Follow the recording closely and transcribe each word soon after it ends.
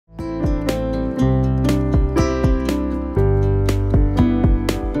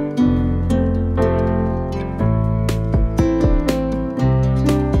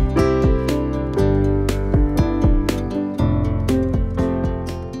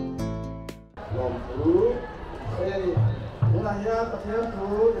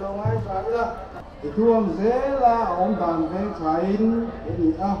thì thuông dễ là ông đàn về cháy cái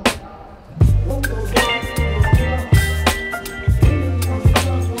gì đó.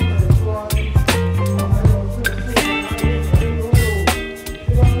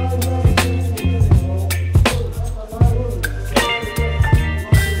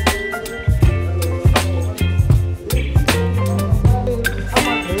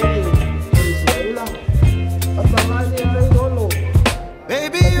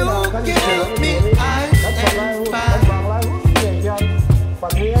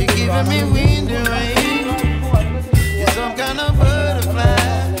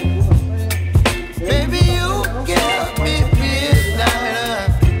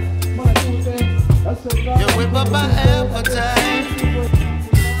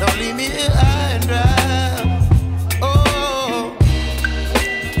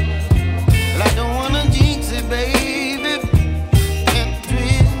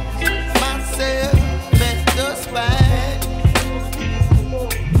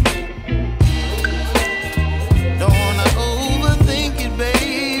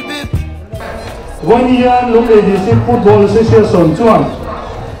วันนี้ลุงเลยที่ฟุตบอลเสียส่วนช่วง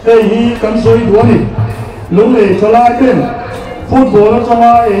เฮ้ยกันสวยด้วยนี่ลุงเลยชลาเป็นฟุตบอลจังหว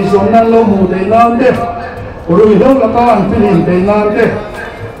ะไอ้ส่วนนั้นเราหมู่เดนานเด้รุ่ยเรื่องละกันฟิลิปเดนานเด้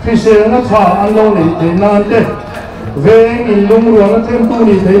ฟิเซนนัชชาอันเราเลยเดนานเด้เวงอินลุงรวมเต็มตัว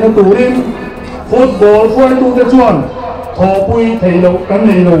นี่เทนตัวริมฟุตบอลช่วยตัวเด็กชวนทอปุยเทโลกันใน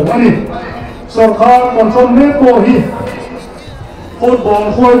โลกอันนี้สรคารคนชนเล็กโบฮีฟุตบอล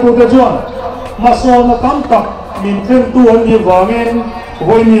ช่วยตัวเด็กชวนมาโซนตั้มตักมินเทนตัวนี้ว่าเงิน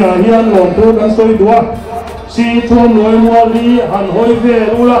วันนี้เฮียนหลงตัวกันสวยด้วยสีทวมลอยมัวลีหันหอยเว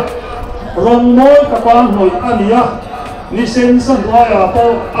รุละรองน้อยตะปานหน่อยอันนี้นิเซนสันลายโต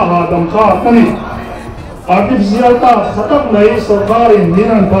อาหารดำข้ากันนี่อาร์ติฟิเชียลตาสกัดในสการินนี่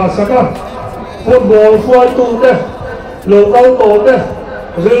นั่นภาษากันฟุตบอลช่วยตัวเด็กโลกเอาตัวเด็ก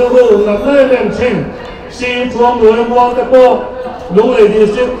เรื่องนักเล่นชิงสีทวมลอยมัวตะโปลุงเลยดิ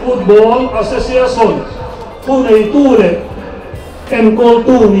สฟุตบอลแอสโซเชชันผู้ในตู้เลยเอ็นโก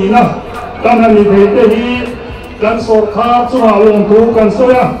ตู้นี่นะการทำนิเทศที่การสอบขาดสุภาพลงทุนกันสุ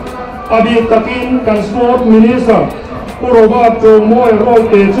ยาอดีตตะกินการสปอร์ตมินิสต์ผู้รบโจมวยรอย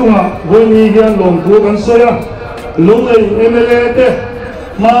เตะสุภาพวันนี้เฮียนลงทุนกันสุยาลุงเลยเอเมเลเต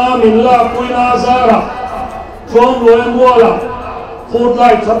มามิลลาคุยนาซาระชวมรวยมัวละฟูดไล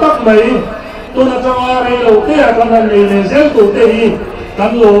ท์สตักไหมตัวนักจังหวะเร็วเตะกันนั่นเองเซลตัวเตะกั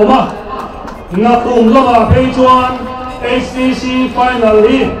นโลมานักรุ่งละมาเพย์ชวน HPC Final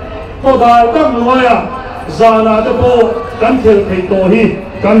ฮีก็ได้ตั้งไว้จานาจะโปกันเทลเพย์โตฮี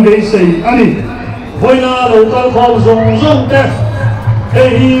กันเดซี่อันนี้วันน่าเราต้องขอบส่งเตะเ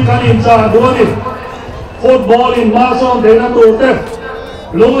ฮีกันอินจ่าตัวนี้ฟุตบอลอินมาส่งเทนตัวเตะ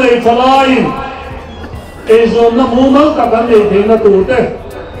ลุงเลยทลายไอ้ส่วนน้ำมูนักกันเลยเทนตัวเตะ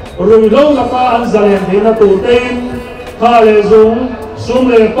รุ่ยลงละกันจะเล่นที่นั่นตัวเต็มข้าเลยซุ่ม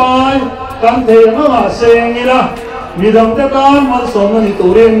เลยไปกันเทมาเสียงนี่ละมีดังแต่การมันสมนันตั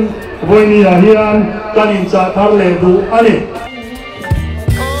วเองวันนี้เฮียนกันอินจ่าทาร์เลยดูอันนี้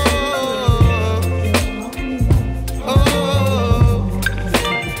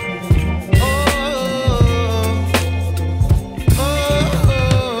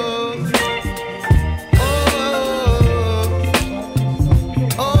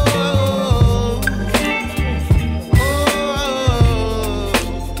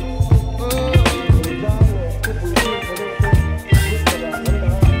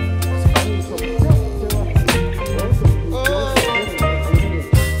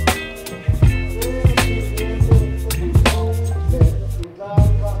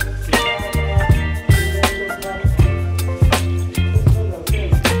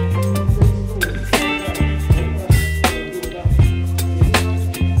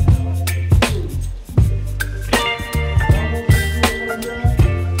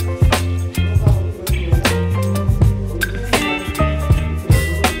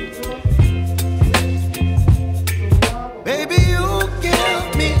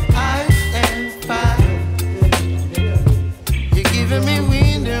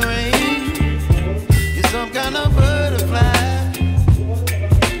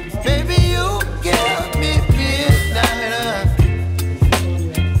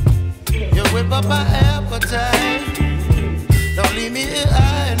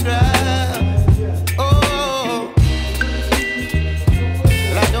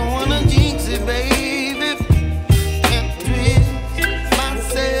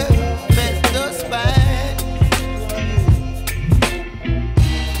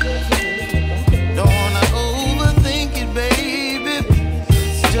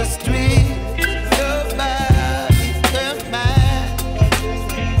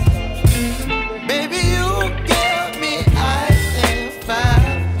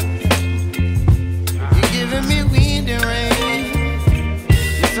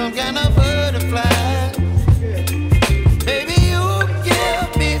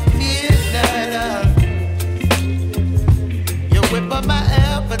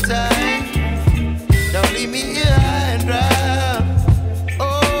appetite. Don't leave me here high and dry.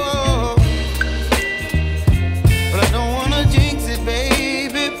 Oh, but I don't wanna jinx it,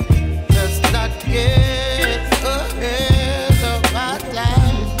 baby. Let's not get ahead of my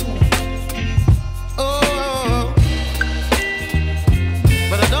time. Oh,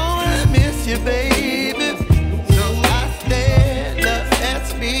 but I don't wanna miss you, baby. So I stand up and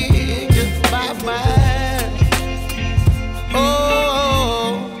speak just my mind. Oh.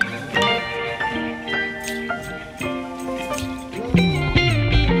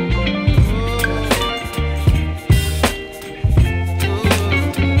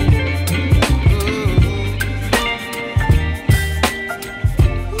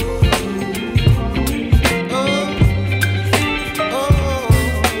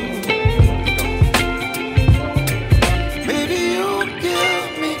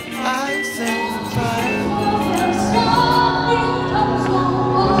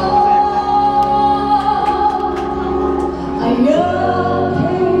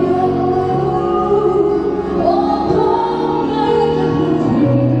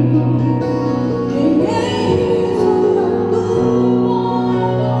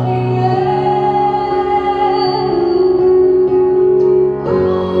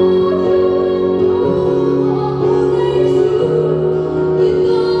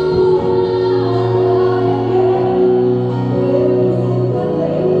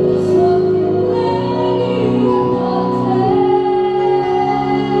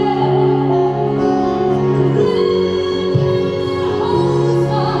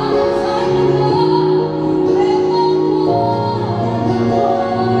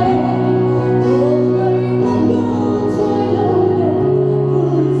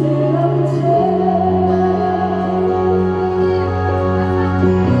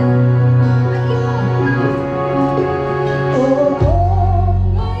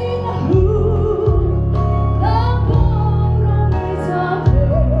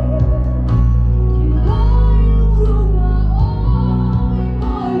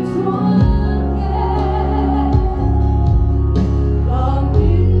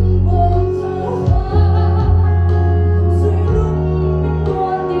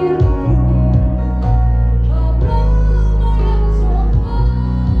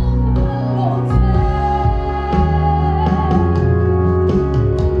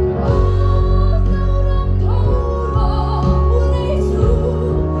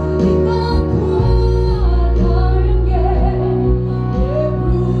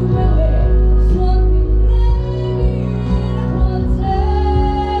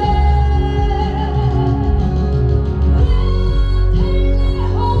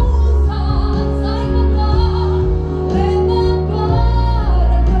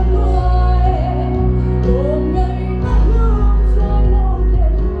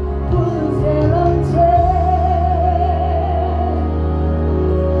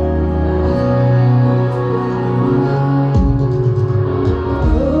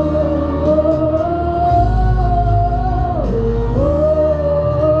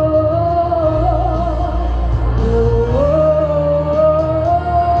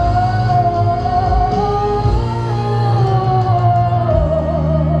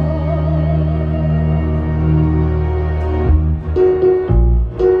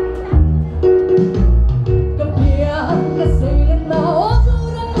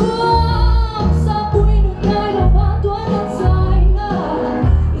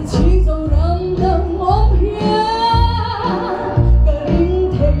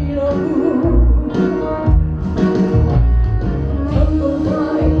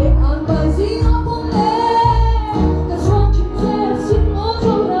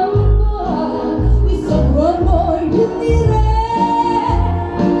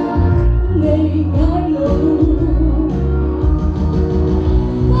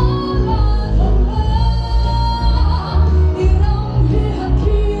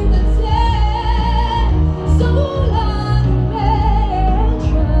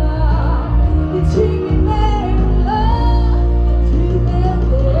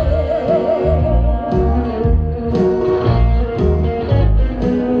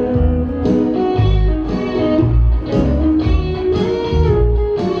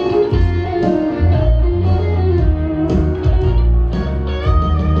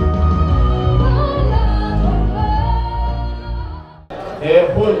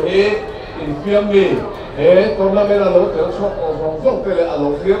 mi tournament alo tel sok ong sok tele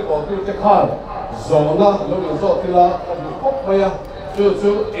alo clear ko tu te khan zona lo ni so tila kop maya chu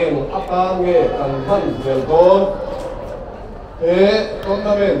chu eng ata nge kan han vel don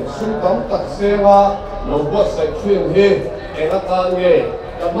tournament su tam tak se nga lo bo sai thing he eng ata nge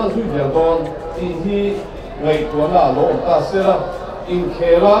Cảm ơn quý vị con thì ngày tuần là lỗ ta sẽ là in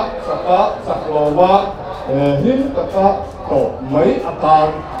khera saka saklova hin kata to mấy atan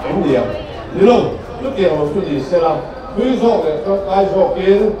em điểm đi đâu lúc kia họ chú gì sẽ là quý dọc này cho cái dọc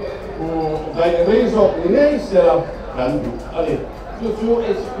kia đại cái dọc này sẽ là gần anh chú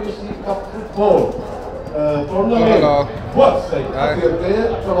HPC Cup football tournament what say cái cái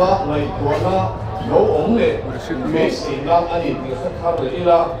cho nó ngày tuần là lỗ ống này mấy sĩ làm anh thì sẽ khác với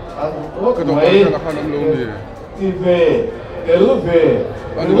là anh có mấy thì về cái lúc về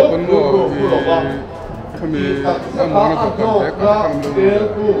cái lúc của nó thì các bạn ăn đồ ra cái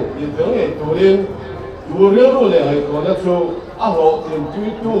của những thứ này tổ liên rồi này tổ liên số ăn họ tiền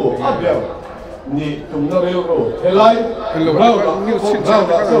túi ăn bèo nhị chúng nó đều rồi thế lại rồi là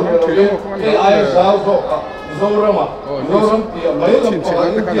sau cái ai sao rồi ra mà thì mấy lần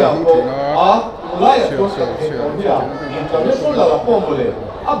còn những cái lại tôi sẽ thấy cái international là phong bồ đề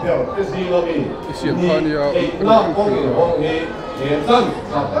áp bèo cái gì là gì nhị nó có nghĩa hiện dân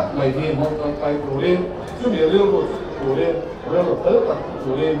là các mấy thì một con tay tổ liên chú địa liên rồi tổ liên rồi tới các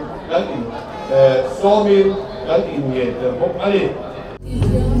tổ liên đang in so min đang in nghề từ một anh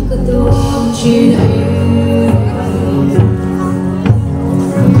Jesus.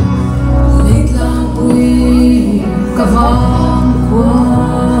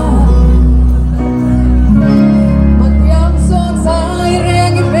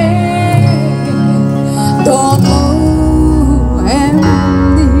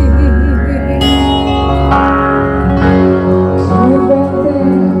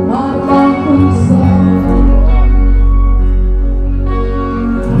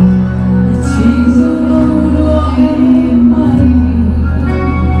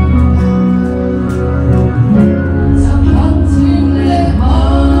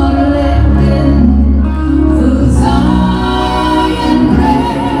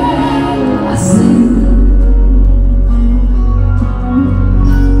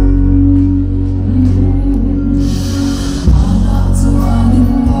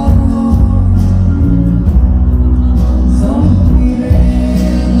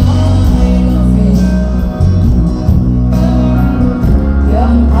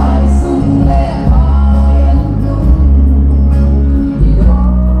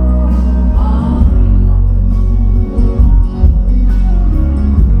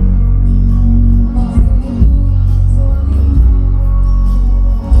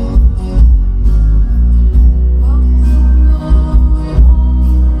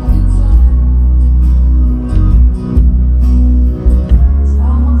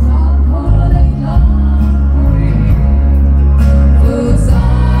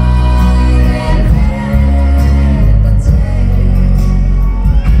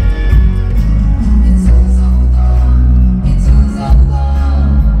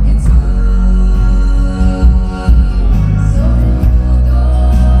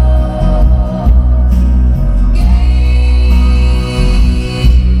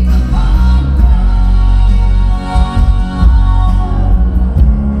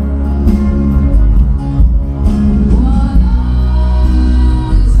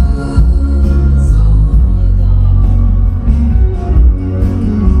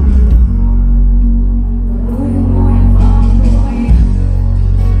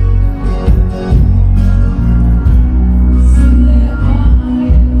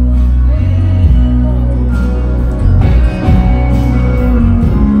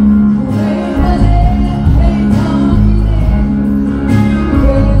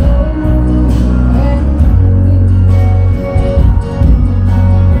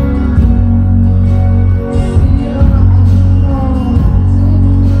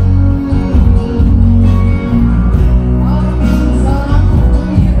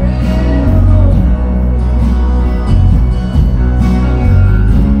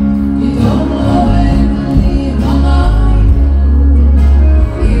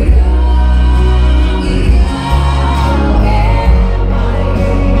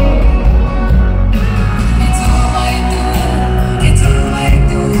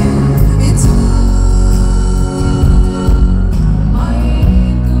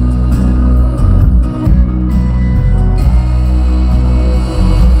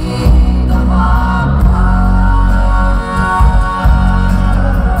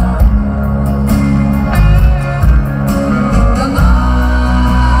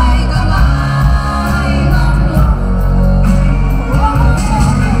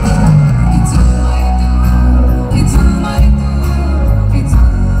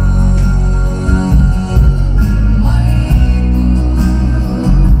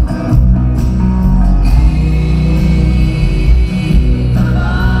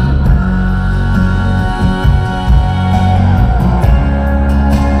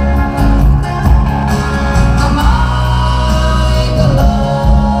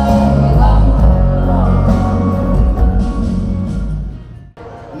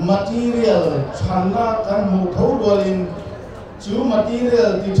 material chana kan mu thau dolin chu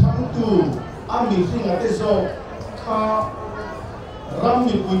material ti thang tu ami singa te so kha ram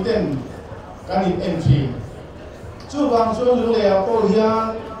mi puiten kan in entry chu bang so lu le ko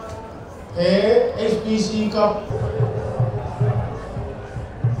hian he HPC Cup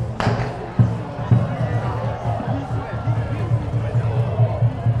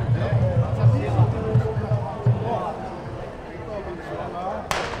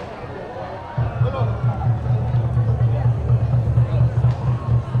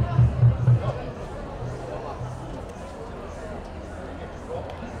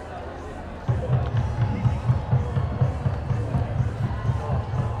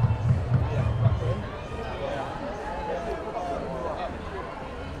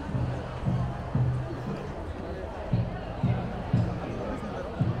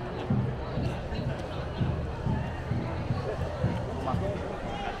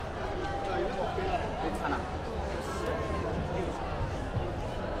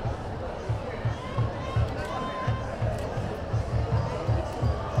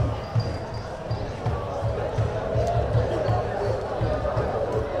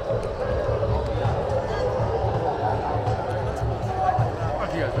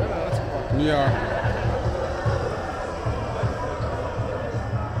Yeah.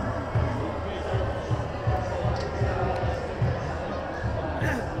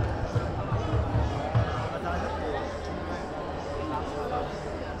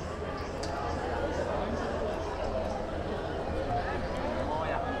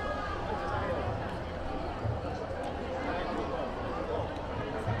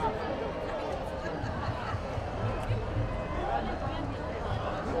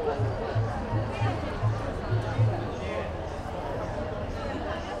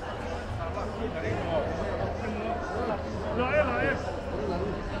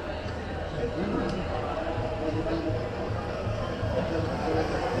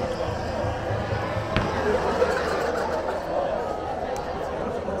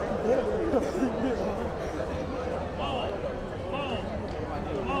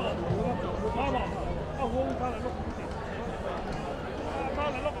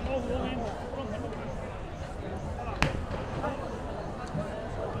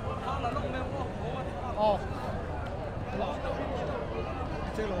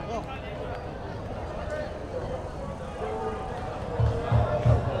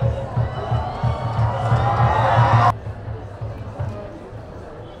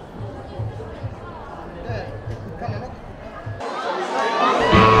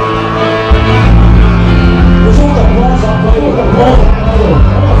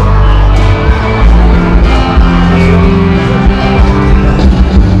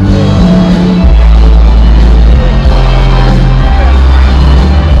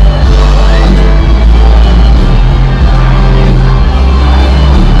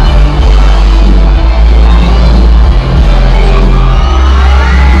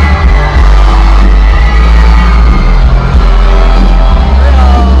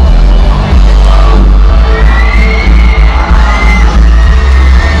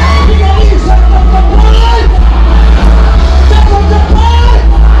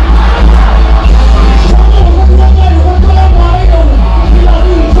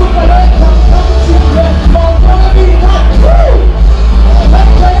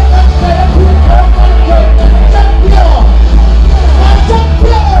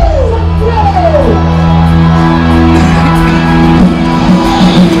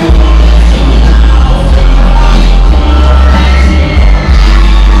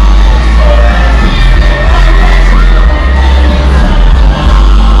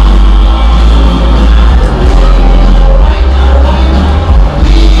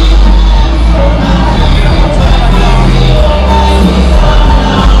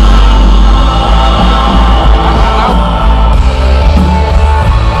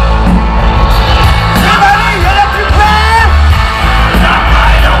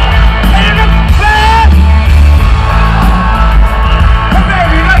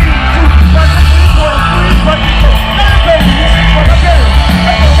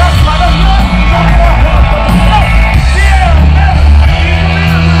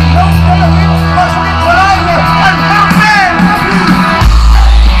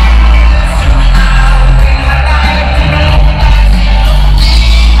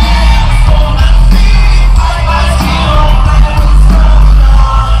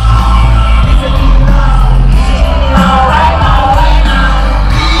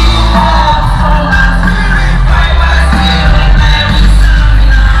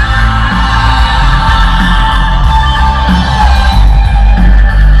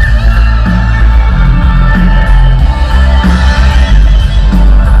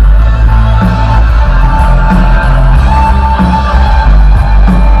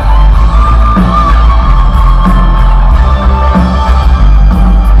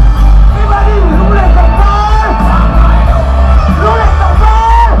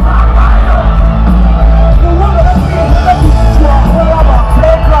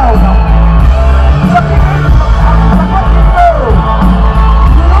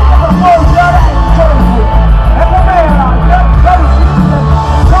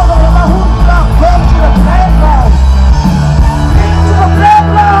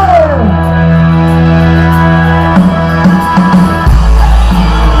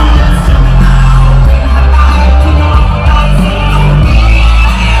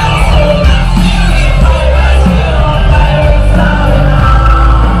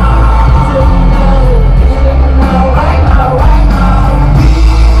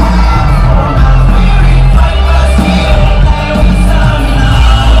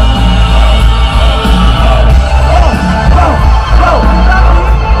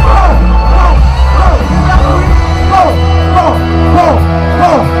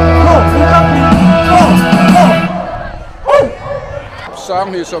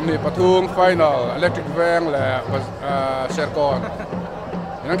 sáng thì sớm thì bắt thung final electric vang là xe con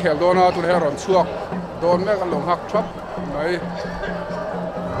những khéo đó nó tụi nó chuộc đồn mấy con lồng hắc chop đấy.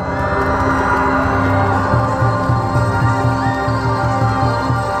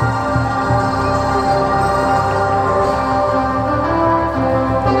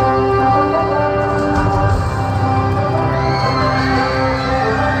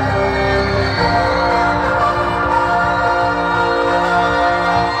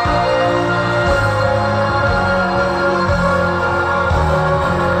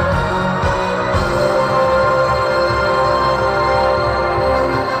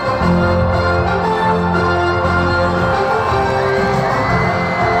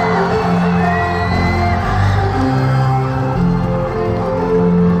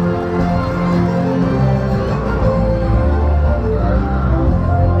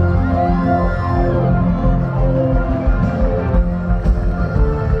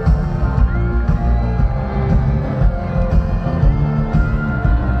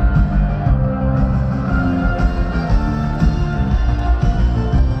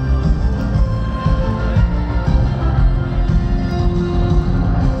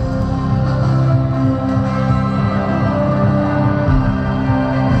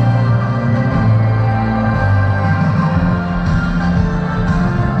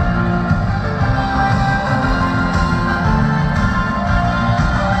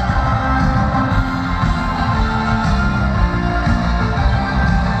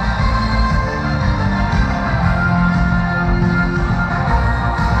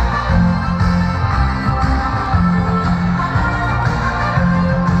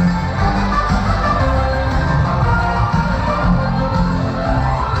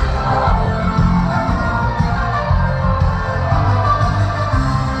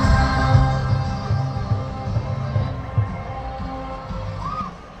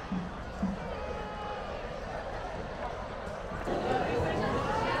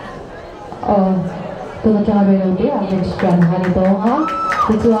 Tôi cho về đầu tiên là mình chuẩn hai tổ ha.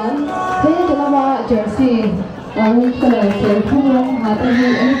 Từ chuan thế cho nó mà jersey ông cái này sẽ không long hà tay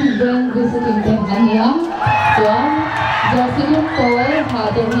như anh chị đang visiting tem anh nhá. Chuan jersey lúc tối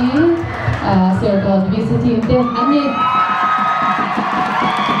hà tay như sẽ còn visiting tem anh nhỉ.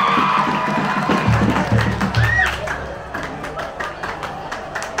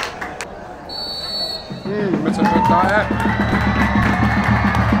 Mình sẽ phải tay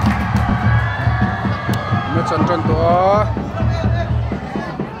chân chân tua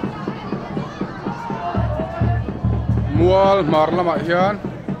mual mar lama hian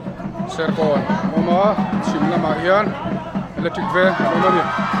serkon mama chim lama hian electric van mama ni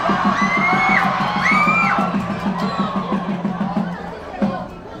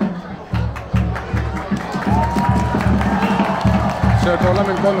serkon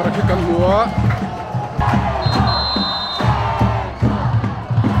lamin kon rakhi kan lua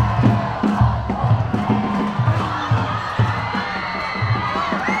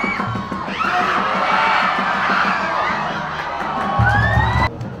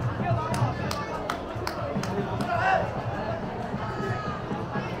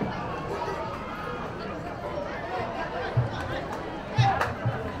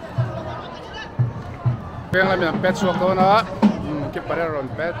Peng la mina pet suak do na ki pare ron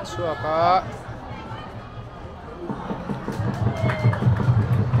pet suak ka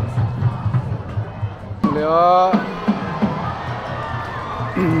leo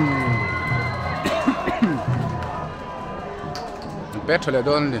pet thole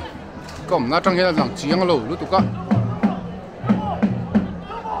don ni kom na tang hela jang chiang lo lu tu ka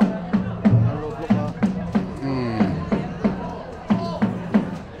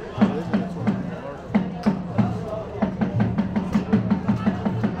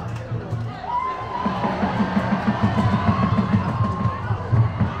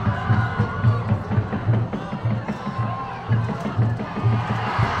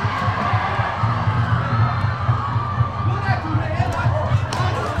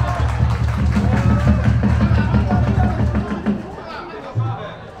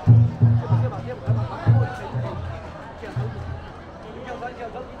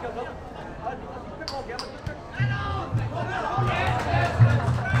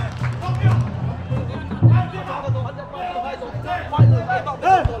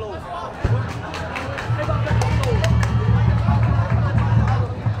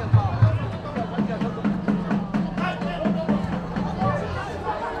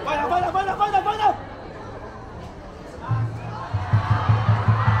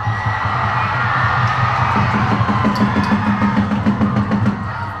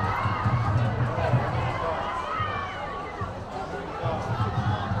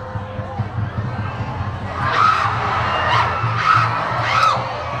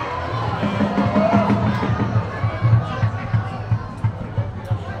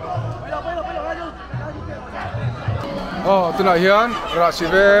Oh, tonight here,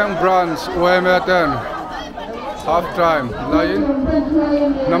 Rasiveng Branch Uemeten half time. Lain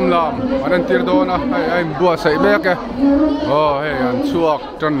Namlam. Anan tirdona ay buat sa ibeke. Oh, hey, an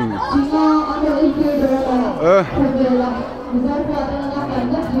suak tan.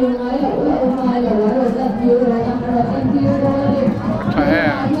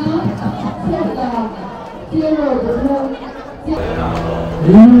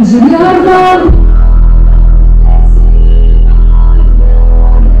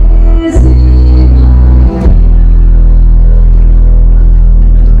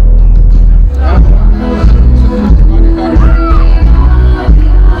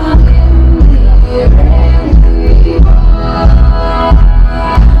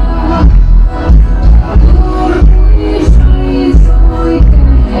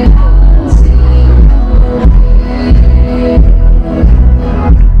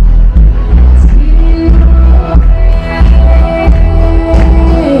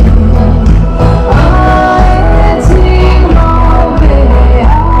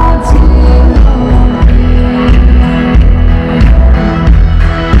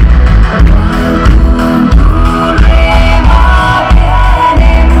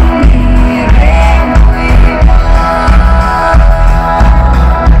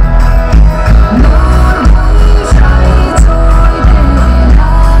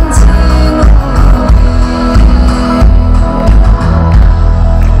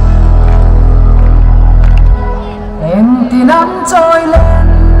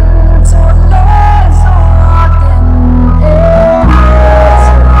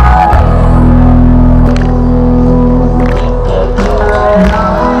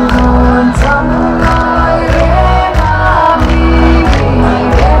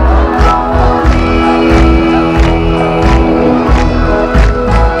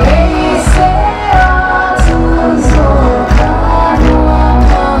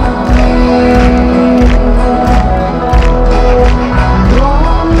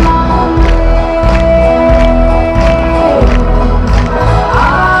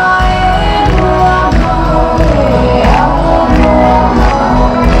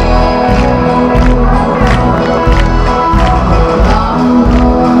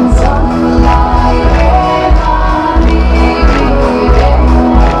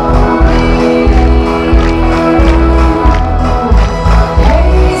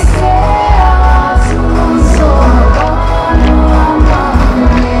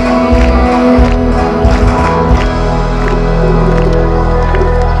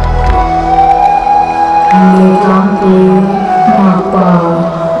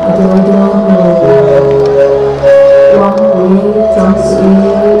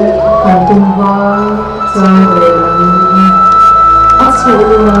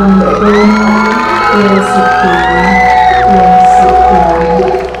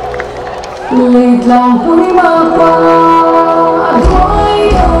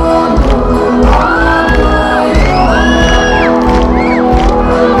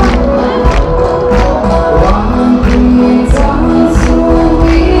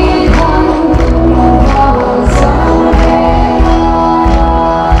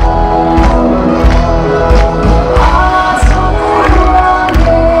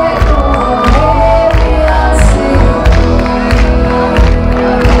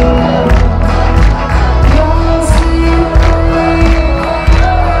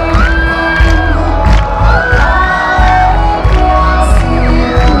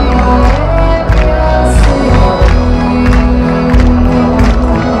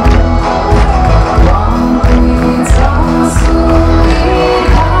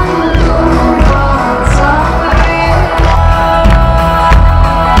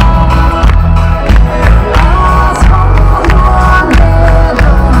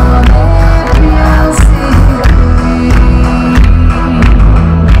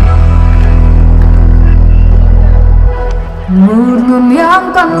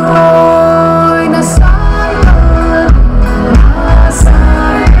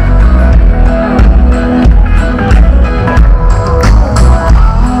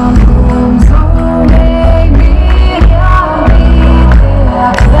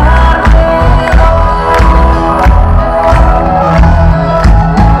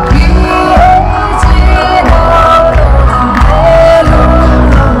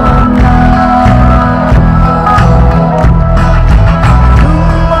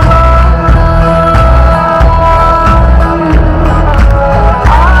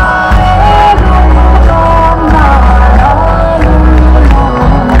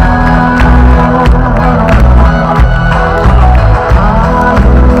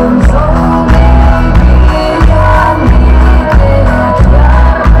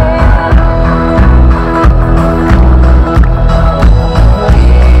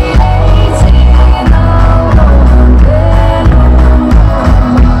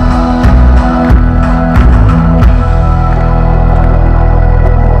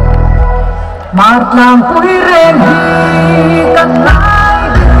 At lang po'y rin kanay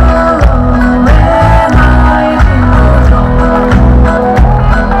dulong menay dulong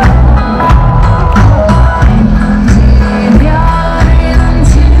Diyarin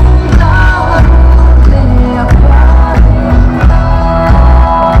cinta leak parinda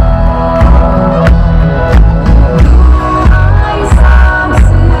Dunay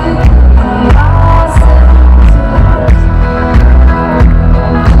samsik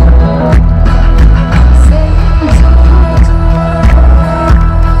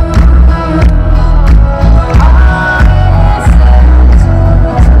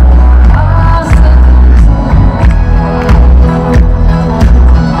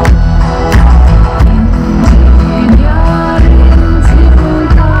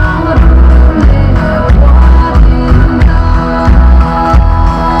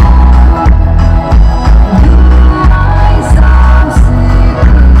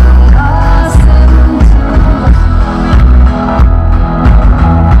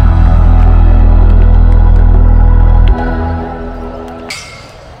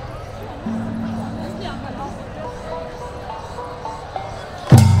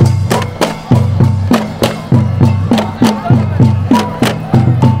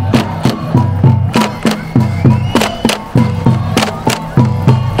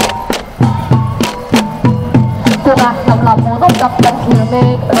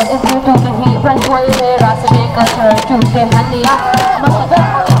iasen Renthlei HPC Cup Tuesday hania masuk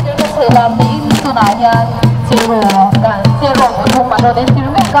ke dalam tunanya zero kan zero untuk mana dan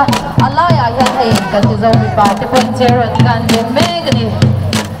zero kan Allah ya yang ini kan zero di pun zero kan demi ni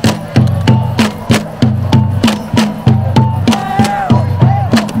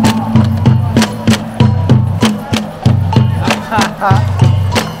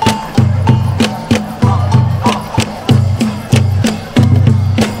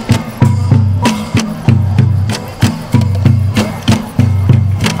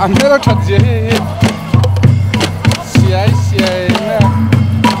anh thấy nó thật gì xé nè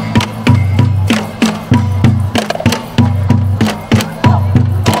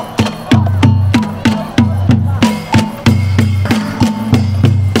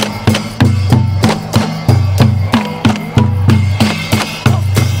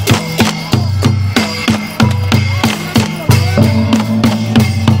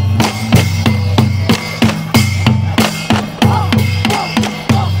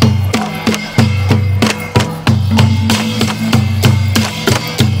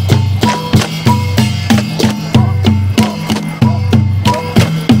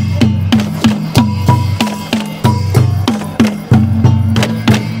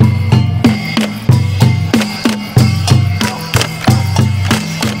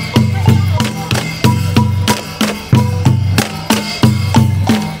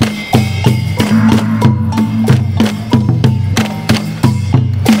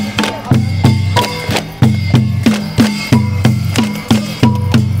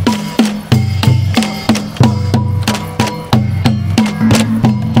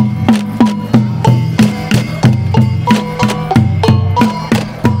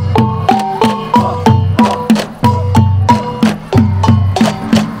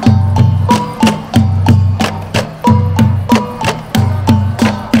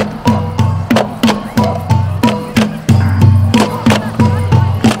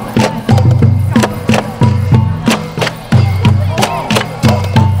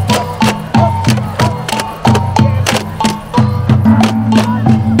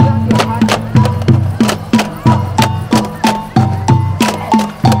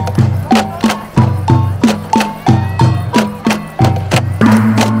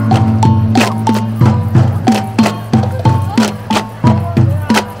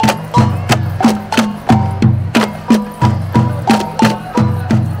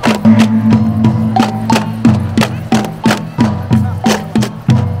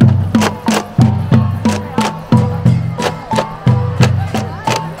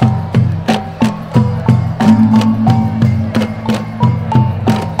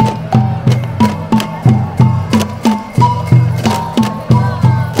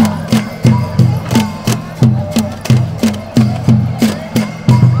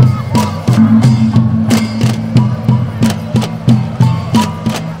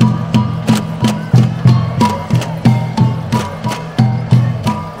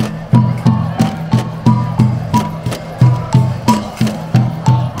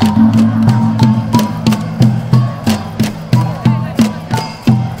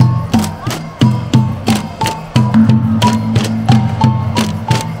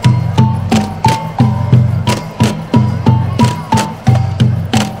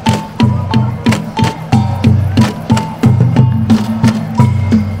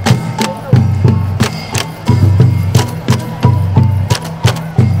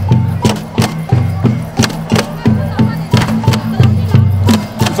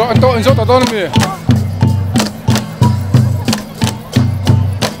So enzo autonomy.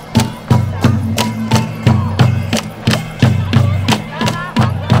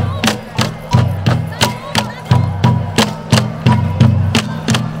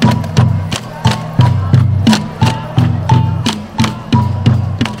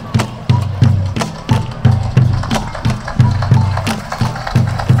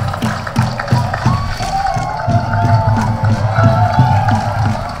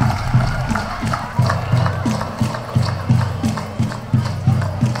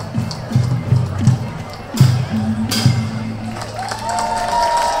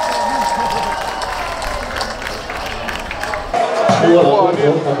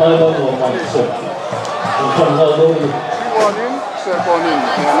 Iwanin, seponin,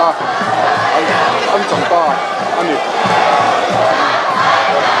 na, an jangpa, ani.